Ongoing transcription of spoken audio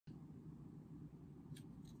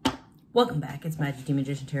Welcome back, it's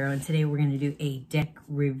Palladini Tarot, and today we're going to do a deck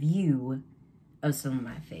review of some of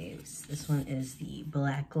my faves. This one is the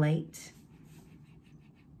Blacklight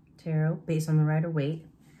Tarot, based on the Rider-Waite.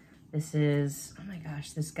 This is, oh my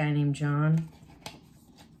gosh, this guy named John.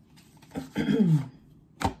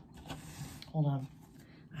 Hold on,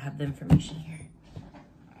 I have the information here.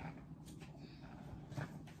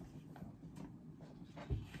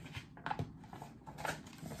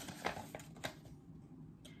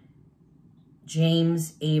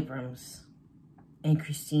 James Abrams and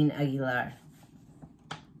Christine Aguilar.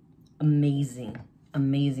 Amazing,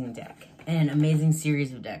 amazing deck. And amazing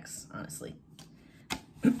series of decks, honestly.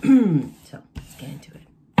 So, let's get into it.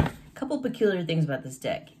 A couple peculiar things about this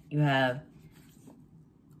deck. You have,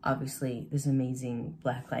 obviously, this amazing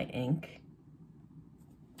Blacklight ink.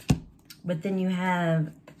 But then you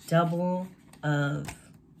have double of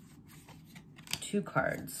two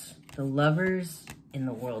cards. The Lovers and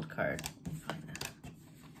the World card. Let me find that.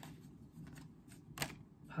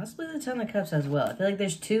 Possibly the Ten of Cups as well. I feel like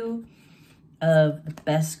there's two of the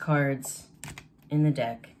best cards in the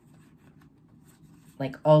deck.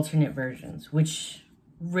 Like alternate versions, which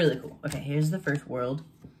really cool. Okay, here's the first World.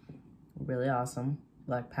 Really awesome.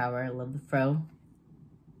 Black Power. I love the fro.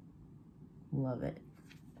 Love it.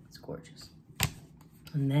 It's gorgeous.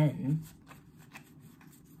 And then,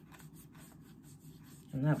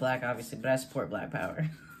 I'm not black, obviously, but I support Black Power.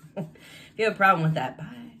 If you have a problem with that,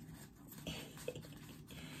 bye.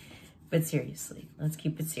 But seriously, let's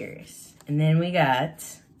keep it serious. And then we got,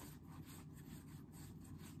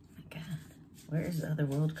 oh my God, where is the other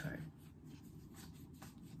World card?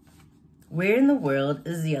 Where in the world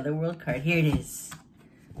is the other World card? Here it is.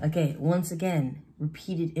 Okay, once again,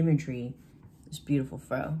 repeated imagery. This beautiful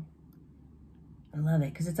fro. I love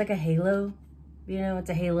it, because it's like a halo. You know, it's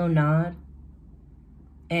a halo nod.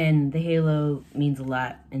 And the halo means a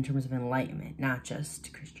lot in terms of enlightenment, not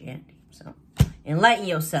just Christianity. So, enlighten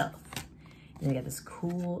yourself. And we got this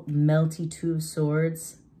cool, melty Two of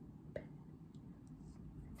Swords.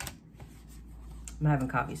 I'm having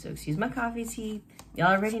coffee, so excuse my coffee teeth.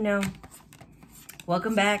 Y'all already know.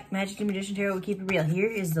 Welcome back, Magic the Magician Tarot. We keep it real. Here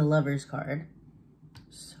is the Lovers card.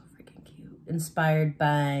 So freaking cute. Inspired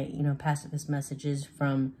by, you know, pacifist messages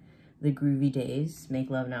from the groovy days. Make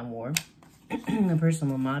love, not war. A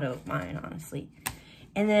personal motto of mine, honestly.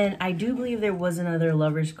 And then I do believe there was another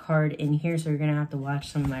Lovers card in here, so you're going to have to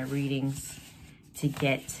watch some of my readings to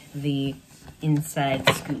get the inside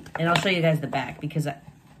scoop. And I'll show you guys the back, because I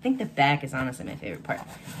think the back is honestly my favorite part.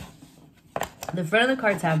 The front of the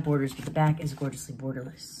cards have borders, but the back is gorgeously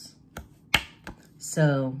borderless.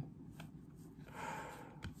 So,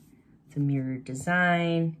 it's a mirrored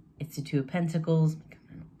design. It's a Two of Pentacles.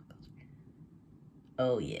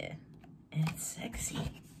 Oh, yeah. And it's sexy.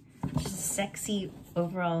 It's just a sexy,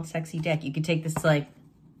 overall sexy deck. You could take this to, like,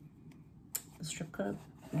 a strip club.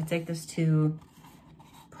 You could take this to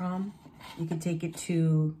prom. You could take it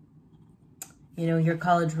to, you know, your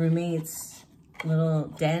college roommate's little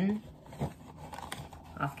den.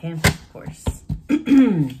 Off campus, of course.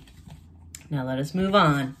 Now let us move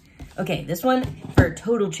on. Okay, this one, for a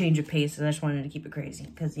total change of pace, I just wanted to keep it crazy,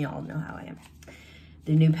 because y'all know how I am.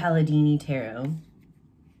 The new Palladini Tarot.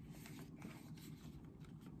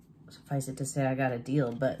 Suffice it to say, I got a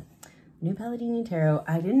deal, but new Palladini Tarot,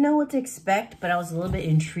 I didn't know what to expect, but I was a little bit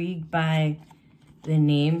intrigued by the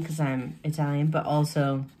name because I'm Italian, but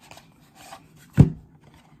also the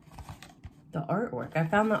artwork. I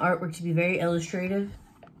found the artwork to be very illustrative,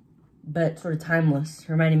 but sort of timeless.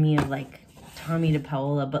 Reminded me of like Tommy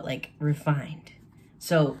DePaola, but like refined.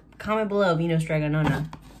 So comment below if you know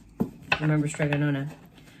Straganona. Remember Straganona.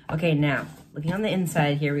 Okay, now, looking on the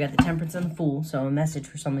inside here, we got the Temperance and the Fool, so a message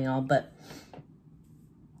for some of y'all, but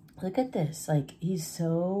look at this. Like, he's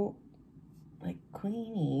so, like,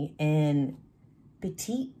 queeny and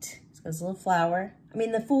petite. He's got his little flower. I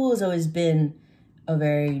mean, the Fool has always been a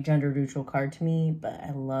very gender-neutral card to me, but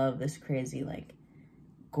I love this crazy, like,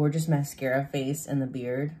 gorgeous mascara face and the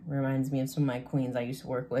beard. Reminds me of some of my queens I used to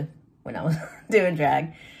work with when I was doing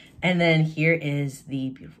drag. And then here is the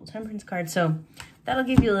beautiful Temperance card. So that'll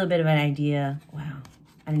give you a little bit of an idea. Wow,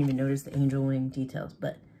 I didn't even notice the angel wing details,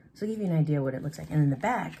 but this will give you an idea what it looks like. And in the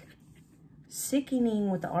back,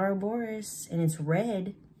 sickening with the Ouroboros, and it's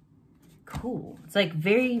red. Cool. It's like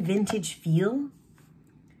very vintage feel,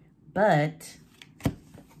 but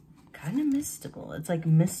kind of mystical. It's like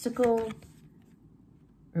mystical.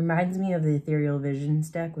 Reminds me of the Ethereal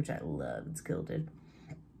Visions deck, which I love. It's gilded.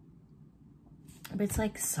 But it's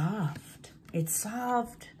like soft. It's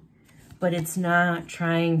soft, but it's not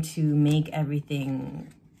trying to make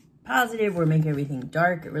everything positive or make everything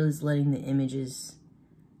dark. It really is letting the images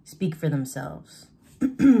speak for themselves.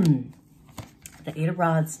 The Eight of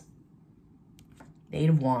Rods, the Eight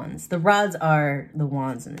of Wands. The rods are the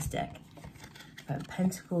wands in this deck.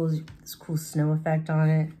 Pentacles, this cool snow effect on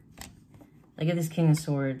it. Look at this King of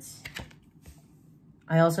Swords.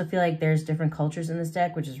 I also feel like there's different cultures in this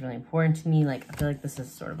deck, which is really important to me. Like, I feel like this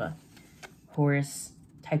is sort of a Horus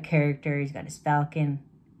type character. He's got his falcon.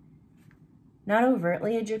 Not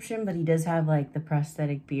overtly Egyptian, but he does have like the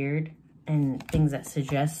prosthetic beard and things that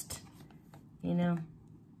suggest, you know.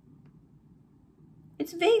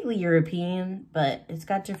 It's vaguely European, but it's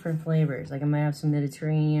got different flavors. Like, it might have some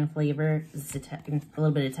Mediterranean flavor. It's a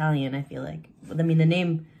little bit Italian, I feel like. I mean, the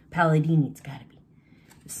name Palladini, it's gotta be.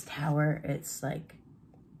 This tower, it's like...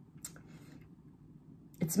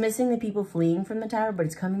 It's missing the people fleeing from the tower, but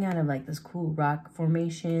it's coming out of like this cool rock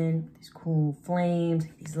formation, these cool flames,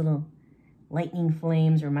 these little lightning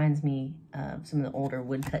flames. Reminds me of some of the older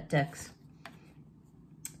woodcut decks.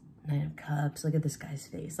 Knight of Cups. Look at this guy's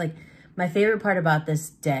face. Like, my favorite part about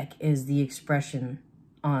this deck is the expression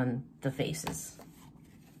on the faces.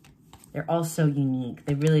 They're all so unique.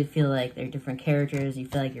 They really feel like they're different characters. You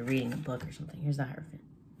feel like you're reading a book or something. Here's the Hierophant.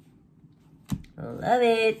 Love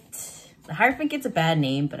it. The Hierophant gets a bad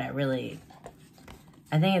name, but I think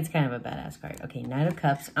it's kind of a badass card. Okay, Knight of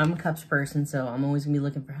Cups. I'm a cups person, so I'm always going to be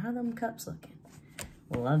looking for how them cups looking.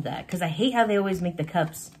 Love that. Because I hate how they always make the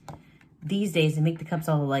cups, these days, they make the cups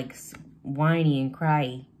all, like, whiny and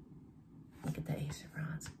cryy. Look at the Ace of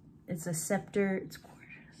Rods. It's a scepter. It's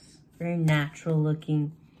gorgeous. Very natural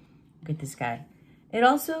looking. Look at this guy. It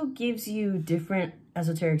also gives you different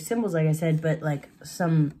esoteric symbols, like I said, but, like,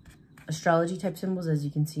 some... astrology type symbols. As you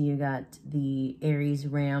can see, you got the Aries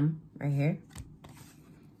ram right here.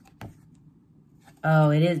 Oh,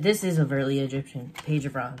 this is overtly Egyptian. Page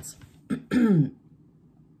of Rods. Standing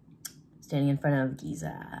in front of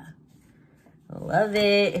Giza. Love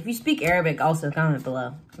it. If you speak Arabic, also comment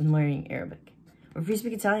below. I'm learning Arabic. Or if you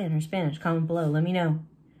speak Italian or Spanish, comment below. Let me know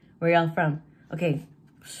where y'all from. Okay,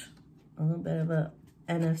 a little bit of a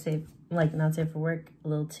NF safe, like not safe for work. A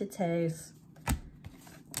little titties.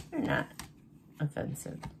 They're not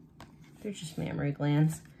offensive. They're just mammary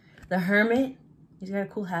glands. The Hermit, he's got a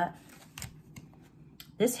cool hat.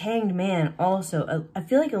 This Hanged Man also, I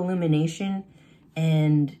feel like illumination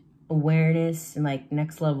and awareness and like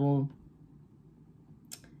next level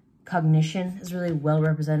cognition is really well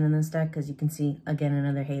represented in this deck because you can see, again,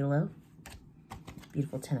 another halo.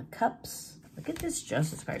 Beautiful Ten of Cups. Look at this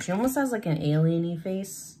Justice card. She almost has like an alien-y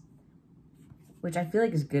face, which I feel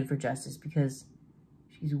like is good for Justice because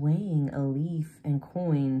she's weighing a leaf and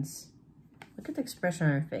coins. Look at the expression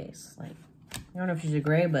on her face. Like, I don't know if she's a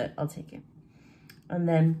gray, but I'll take it. And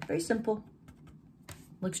then, very simple.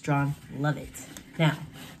 Looks drawn. Love it. Now,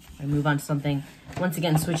 I move on to something. Once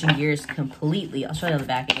again, switching gears completely. I'll show you the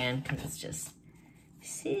back again because it's just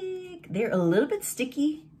sick. They're a little bit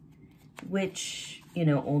sticky, which, you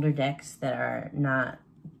know, older decks that are not,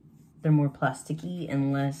 they're more plasticky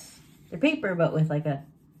and less, they're paper, but with like a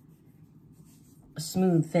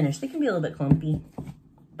smooth finish. They can be a little bit clumpy,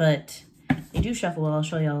 but they do shuffle well. I'll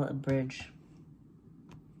show y'all a bridge.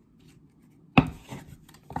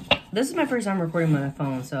 This is my first time recording with my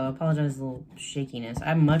phone, so I apologize for a little shakiness.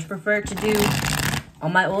 I much prefer to do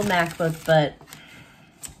on my old MacBook, but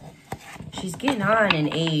she's getting on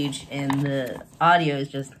in age, and the audio is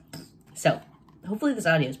just... So, hopefully this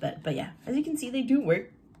audio is better. But yeah, as you can see, they do work,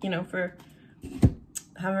 you know, for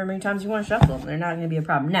however many times you want to shuffle them. They're not going to be a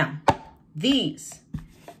problem. Now, these,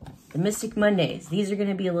 the Mystic Mondays, these are going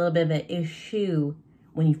to be a little bit of an issue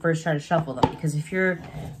when you first try to shuffle them. Because if you're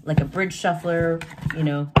like a bridge shuffler, you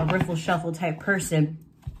know, a riffle shuffle type person,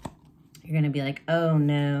 you're going to be like, oh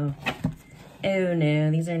no,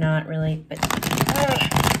 these are not really, but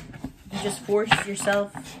you just force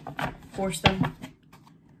them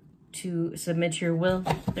to submit your will.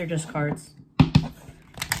 They're just cards.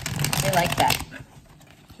 They like that.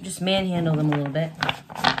 Just manhandle them a little bit,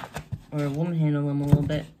 or woman handle them a little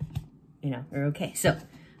bit, you know, they're okay. So,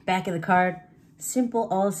 back of the card, simple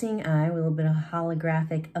all-seeing eye with a little bit of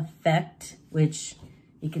holographic effect, which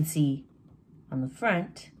you can see on the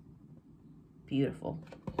front. Beautiful.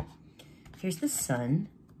 Here's the sun.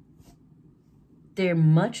 They're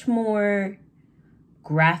much more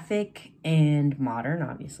graphic and modern,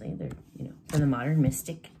 obviously. They're, you know, for the modern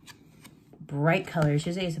mystic. Bright colors.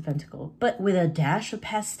 Here's Ace of Pentacles, but with a dash of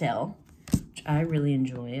pastel, which I really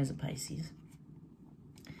enjoy as a Pisces.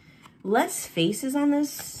 Less faces on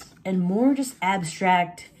this and more just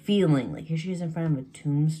abstract feeling. Like here she is in front of a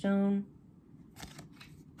tombstone,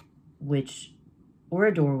 or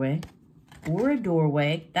a doorway. or a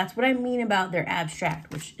doorway. That's what I mean about their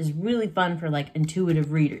abstract, which is really fun for like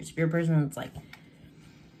intuitive readers. If you're a person that's like,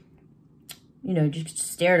 you know, just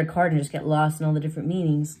stare at a card and just get lost in all the different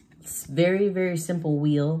meanings. It's very, very simple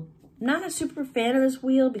wheel. Not a super fan of this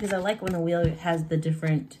wheel because I like when the wheel has the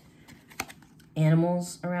different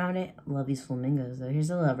animals around it. I love these flamingos though. Here's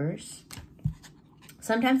the Lovers.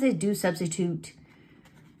 Sometimes they do substitute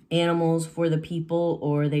animals for the people,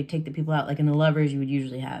 or they take the people out. Like in the Lovers, you would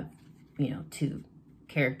usually have, you know, 2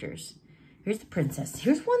 characters. Here's the Princess.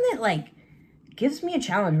 Here's one that like gives me a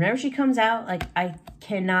challenge. Whenever she comes out, like I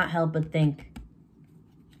cannot help but think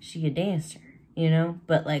she a dancer, you know?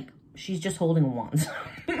 But like she's just holding a wand.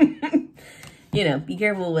 You know, be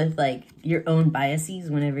careful with like your own biases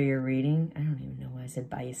whenever you're reading. I don't even know why I said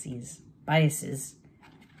biases. Biases.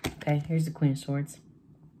 Okay, here's the Queen of Swords.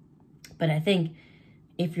 But I think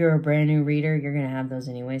if you're a brand new reader, you're going to have those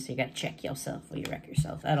anyway. So you got to check yourself or you wreck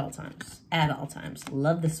yourself at all times. At all times.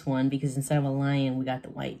 Love this one because instead of a lion, we got the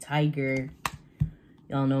white tiger.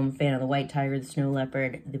 Y'all know I'm a fan of the white tiger, the snow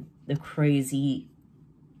leopard, the crazy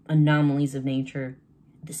anomalies of nature,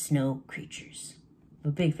 the snow creatures.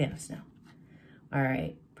 I'm a big fan of snow. All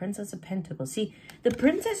right, Princess of Pentacles. See, the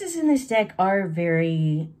princesses in this deck are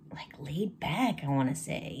very, like, laid back, I want to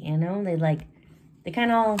say. You know, they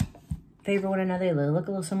kind of all favor one another. They look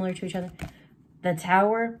a little similar to each other. The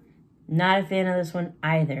Tower, not a fan of this one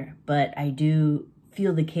either, but I do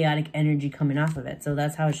feel the chaotic energy coming off of it. So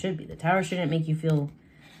that's how it should be. The Tower shouldn't make you feel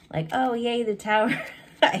like, oh, yay, the Tower.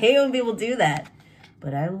 I hate when people do that,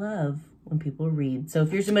 but I love when people read. So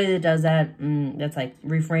if you're somebody that does that, that's like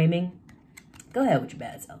reframing, go ahead with your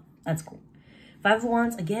bad self. That's cool. 5 of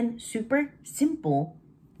Wands, again, super simple.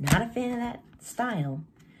 Not a fan of that style.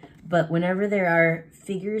 But whenever there are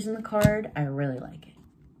figures in the card, I really like it.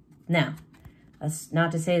 Now, that's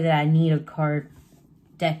not to say that I need a card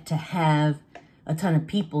deck to have a ton of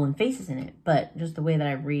people and faces in it. But just the way that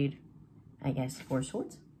I read, I guess, 4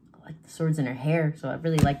 swords. I like the swords in her hair, so I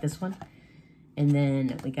really like this one. And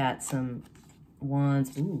then we got some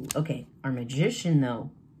wands. Ooh, okay. Our magician,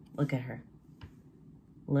 though. Look at her.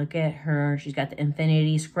 Look at her. She's got the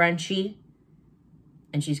infinity scrunchie.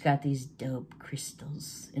 And she's got these dope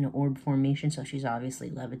crystals in an orb formation. So she's obviously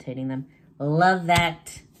levitating them. Love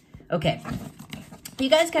that. Okay. You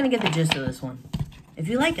guys kind of get the gist of this one. If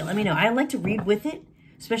you like it, let me know. I like to read with it.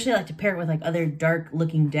 Especially I like to pair it with like other dark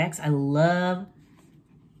looking decks. I love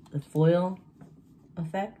the foil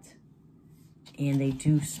effect. And they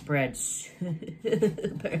do spread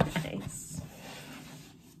super nice.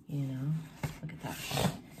 You know, look at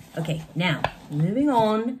that. Okay, now, moving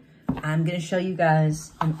on, I'm going to show you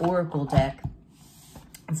guys an Oracle deck.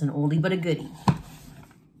 It's an oldie but a goodie.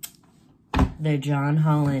 The John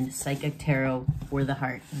Holland Psychic Tarot for the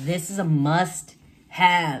Heart. This is a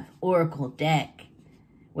must-have Oracle deck.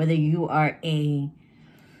 Whether you are a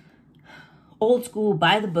old school,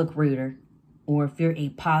 by-the-book reader, or if you're a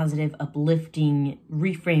positive, uplifting,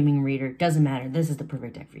 reframing reader, doesn't matter. This is the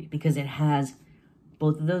perfect deck for you because it has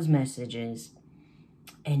both of those messages.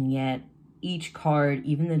 And yet, each card,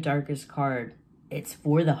 even the darkest card, it's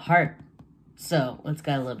for the heart. So, it's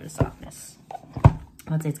got a little bit of softness.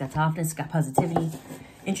 I'd say it's got softness, it's got positivity.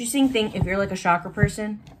 Interesting thing, if you're like a chakra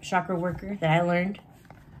person, chakra worker, that I learned,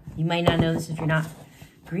 you might not know this if you're not.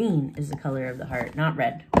 Green is the color of the heart, not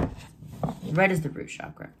red. Red is the root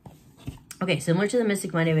chakra. Okay, similar to the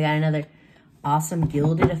Mystic Monday, we got another awesome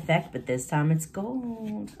gilded effect, but this time it's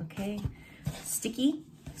gold, okay? Sticky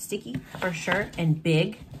for sure, and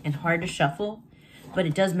big and hard to shuffle, but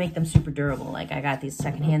it does make them super durable. Like I got these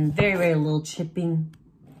secondhand, very, very little chipping.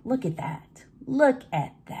 Look at that. Look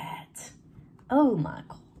at that. Oh my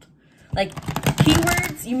God. Like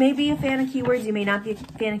keywords, you may be a fan of keywords, you may not be a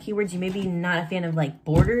fan of keywords, you may be not a fan of like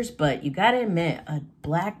borders, but you gotta admit, a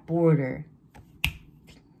black border,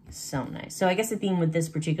 so nice. So I guess the theme with this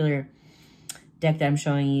particular deck that I'm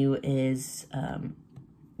showing you is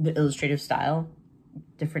the illustrative style.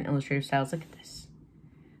 Different illustrative styles. Look at this.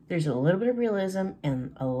 There's a little bit of realism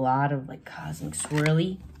and a lot of like cosmic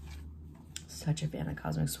swirly. Such a fan of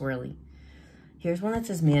cosmic swirly. Here's one that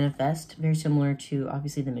says manifest. Very similar to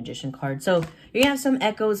obviously the magician card. So you're gonna have some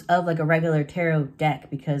echoes of like a regular tarot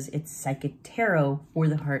deck because it's Psychic Tarot for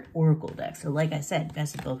the Heart Oracle deck. So like I said,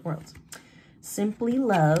 best of both worlds. Simply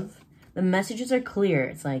love. The messages are clear.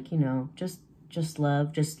 It's like, you know, just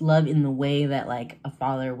love in the way that like a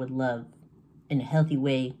father would love, in a healthy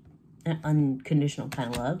way, an unconditional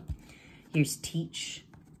kind of love. Here's teach.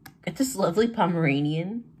 Got this lovely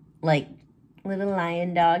Pomeranian, like little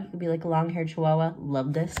lion dog. It could be like a long-haired chihuahua.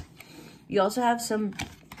 Love this. You also have some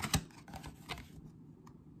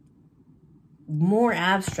more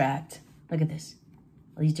abstract Look at this.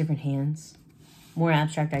 All these different hands. More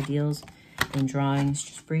abstract ideals and drawings.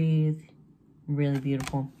 Just breathe. Really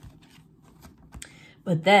beautiful.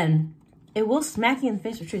 But then it will smack you in the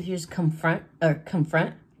face with truth. You just confront. So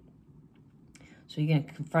you're going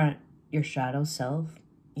to confront your shadow self.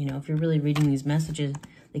 You know, if you're really reading these messages,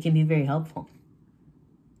 they can be very helpful.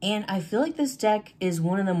 And I feel like this deck is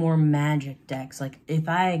one of the more magic decks. Like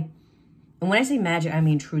and when I say magic, I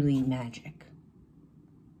mean truly magic.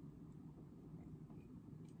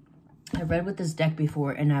 I've read with this deck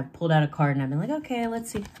before and I've pulled out a card and I've been like, okay,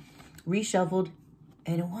 let's see. Reshuffled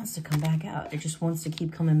and it wants to come back out. It just wants to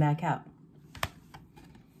keep coming back out.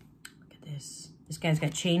 Look at this. This guy's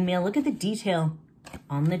got chainmail. Look at the detail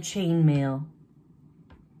on the chainmail.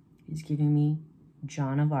 He's giving me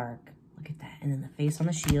Joan of Arc. Look at that. And then the face on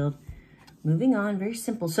the shield. Moving on. Very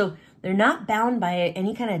simple. So they're not bound by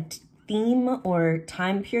any kind of theme or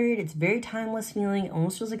time period. It's very timeless feeling. It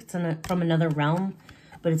almost feels like it's from another realm.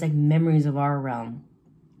 But it's like memories of our realm.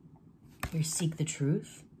 Here, seek the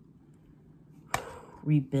truth.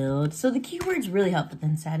 Rebuild. So the keywords really help. But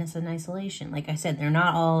then sadness and isolation. Like I said, they're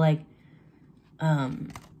not all like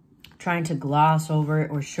trying to gloss over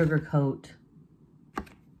it or sugarcoat.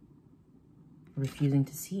 Refusing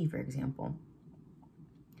to see, for example.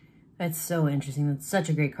 That's so interesting. That's such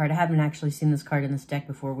a great card. I haven't actually seen this card in this deck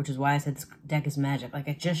before, which is why I said this deck is magic. Like,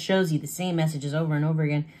 it just shows you the same messages over and over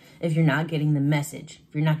again. If you're not getting the message,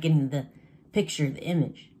 if you're not getting the picture, the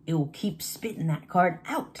image, it will keep spitting that card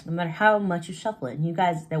out, no matter how much you shuffle it. And you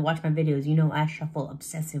guys that watch my videos, you know I shuffle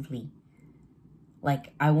obsessively.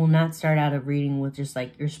 Like, I will not start out a reading with just,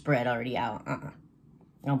 like, your spread already out. I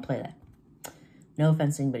don't play that. No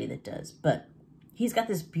offense to anybody that does, but he's got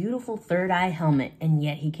this beautiful third eye helmet, and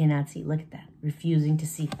yet he cannot see. Look at that. Refusing to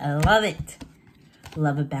see. I love it.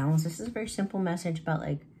 Love a balance. This is a very simple message about,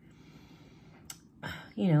 like,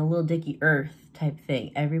 you know, Little Dicky Earth type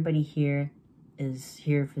thing. Everybody here is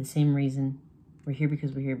here for the same reason. We're here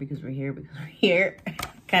because we're here because we're here because we're here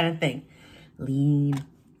kind of thing. Lead.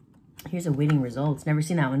 Here's awaiting results. Never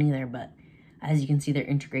seen that one either, but as you can see, they're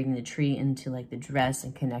integrating the tree into, like, the dress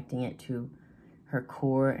and connecting it to her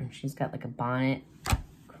core, and she's got like a bonnet.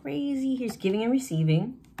 Crazy. Here's giving and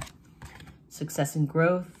receiving. Success and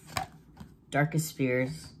growth. Darkest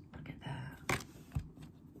fears. Look at that.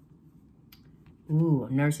 Ooh,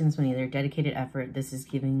 I've never seen this one either. Dedicated effort. This is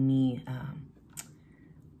giving me,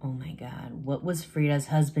 oh my God. What was Frida's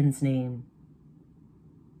husband's name?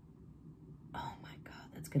 Oh my God,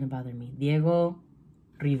 that's gonna bother me. Diego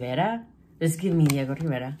Rivera? This is giving me Diego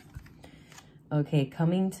Rivera. Okay,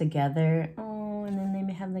 coming together. Oh, and then they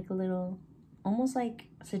may have like a little, almost like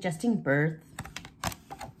suggesting birth.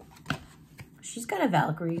 She's got a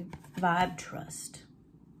Valkyrie vibe, trust.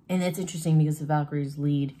 And it's interesting because the Valkyries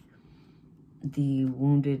lead the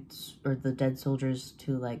wounded or the dead soldiers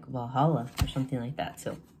to like Valhalla or something like that.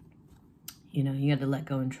 So, you know, you got to let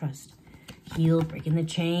go and trust. Heal, breaking the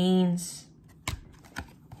chains.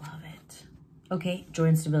 Love it. Okay, joy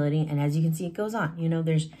and stability. And as you can see, it goes on. You know,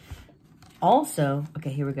 there's also,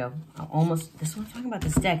 okay, here we go. This is what I'm talking about,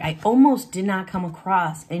 this deck. I almost did not come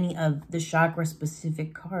across any of the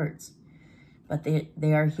chakra-specific cards. But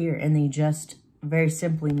they are here, and they just very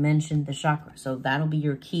simply mentioned the chakra. So that'll be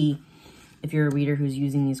your key if you're a reader who's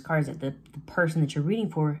using these cards, that the person that you're reading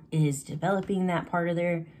for is developing that part of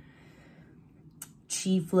their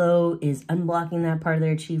chi flow, is unblocking that part of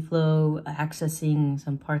their chi flow, accessing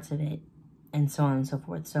some parts of it, and so on and so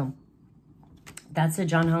forth. So that's the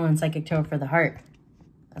John Holland Psychic Tarot for the Heart.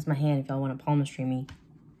 That's my hand if y'all want to palmistry me.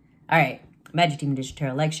 All right. Magic Demon Digital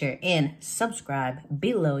Tarot. Like, share, and subscribe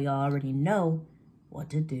below. Y'all already know what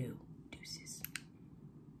to do.